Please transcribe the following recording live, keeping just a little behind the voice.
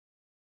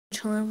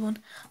Hello everyone,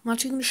 I'm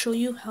actually going to show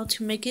you how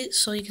to make it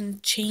so you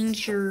can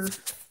change your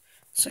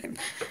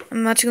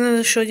I'm actually going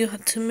to show you how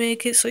to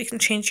make it so you can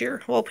change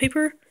your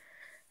wallpaper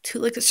to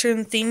like a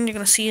certain thing you're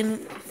going to see in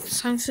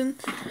Samsung.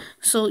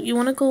 So you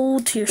want to go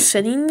to your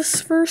settings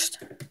first.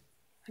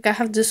 Like I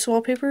have this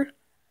wallpaper,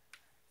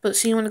 but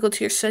so you want to go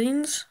to your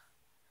settings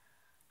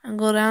and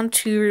go down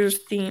to your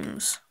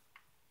themes.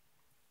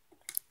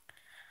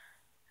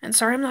 And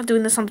sorry I'm not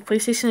doing this on the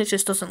PlayStation, it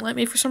just doesn't let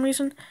me for some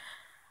reason.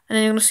 And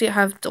then you're going to see I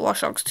have the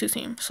Watch Dogs 2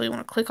 theme. So you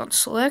want to click on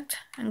select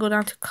and go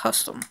down to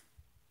custom.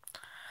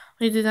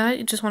 When you do that,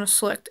 you just want to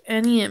select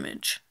any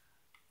image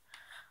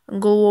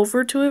and go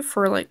over to it.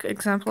 For like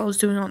example, I was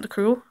doing on the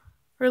crew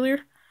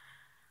earlier.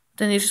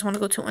 Then you just want to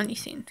go to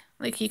anything.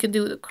 Like you can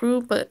do the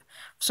crew, but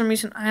for some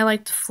reason I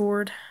like the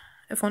Ford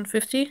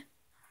F-150.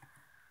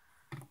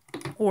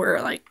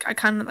 Or like I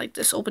kind of like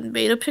this open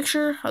beta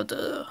picture of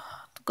the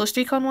Ghost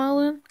Recon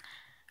Wildland.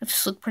 It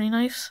just looked pretty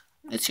nice.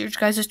 It's your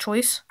guys'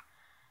 choice.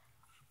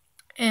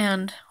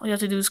 And all you have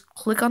to do is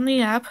click on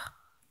the app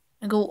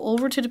and go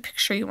over to the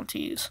picture you want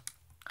to use.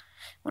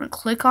 You want to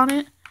click on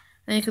it,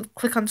 and you can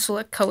click on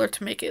select color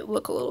to make it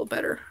look a little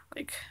better.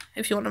 Like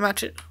if you want to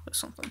match it with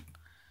something.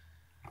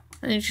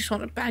 And you just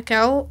want to back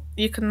out.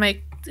 You can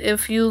make,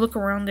 if you look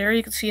around there,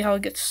 you can see how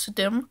it gets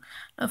dim.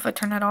 Now if I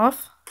turn that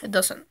off, it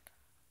doesn't.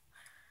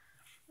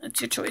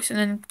 It's your choice. And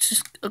then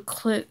just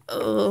click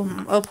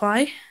apply.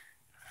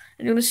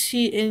 And you're going to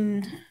see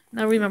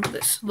now remember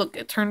this. Look,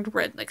 it turned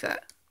red like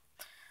that.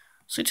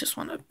 So you just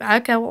want to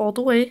back out all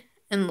the way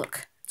and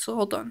look. It's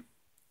all done.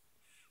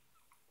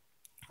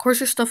 Of course,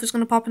 your stuff is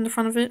going to pop in the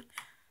front of it.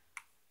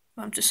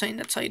 But I'm just saying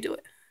that's how you do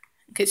it.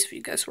 In case if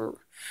you guys were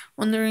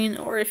wondering,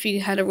 or if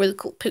you had a really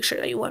cool picture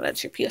that you want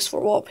as your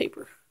PS4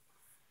 wallpaper.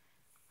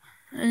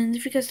 And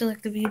if you guys did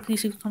like the video,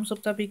 please leave a thumbs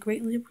up. That'd be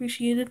greatly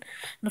appreciated.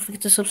 And don't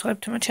forget to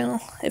subscribe to my channel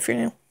if you're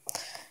new.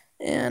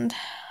 And,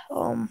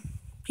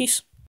 peace.